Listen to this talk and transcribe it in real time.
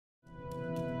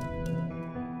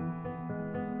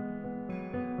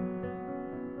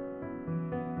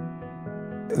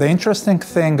The interesting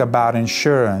thing about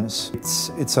insurance,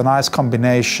 it's a nice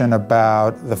combination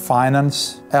about the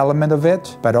finance element of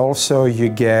it, but also you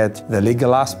get the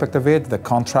legal aspect of it, the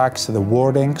contracts, the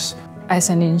wordings. As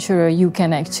an insurer, you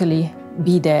can actually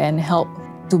be there and help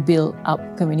to build up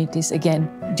communities again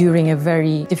during a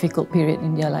very difficult period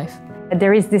in their life.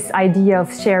 There is this idea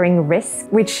of sharing risk,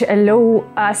 which allow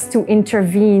us to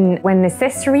intervene when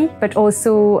necessary, but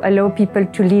also allow people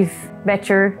to live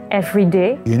better every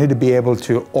day. You need to be able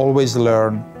to always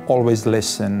learn, always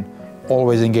listen,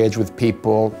 always engage with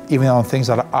people, even on things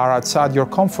that are outside your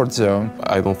comfort zone.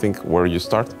 I don't think where you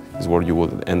start is where you will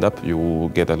end up. You will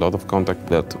get a lot of contact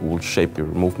that will shape your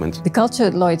movement. The culture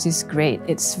at Lloyd's is great.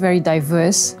 It's very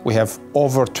diverse. We have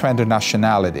over 20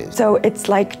 nationalities. So it's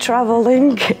like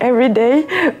traveling every day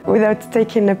without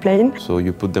taking a plane. So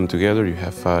you put them together,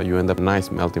 you end up a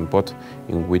nice melting pot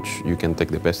in which you can take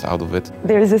the best out of it.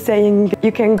 There is a saying,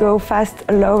 you can go fast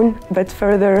alone, but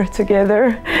further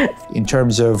together. In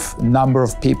terms of number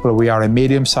of people, we are a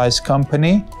medium-sized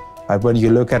company. But when you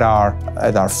look at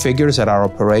our figures, at our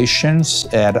operations,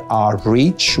 at our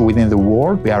reach within the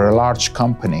world, we are a large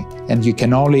company. And you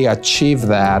can only achieve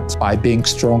that by being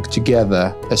strong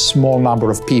together, a small number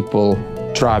of people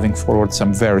driving forward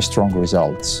some very strong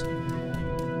results.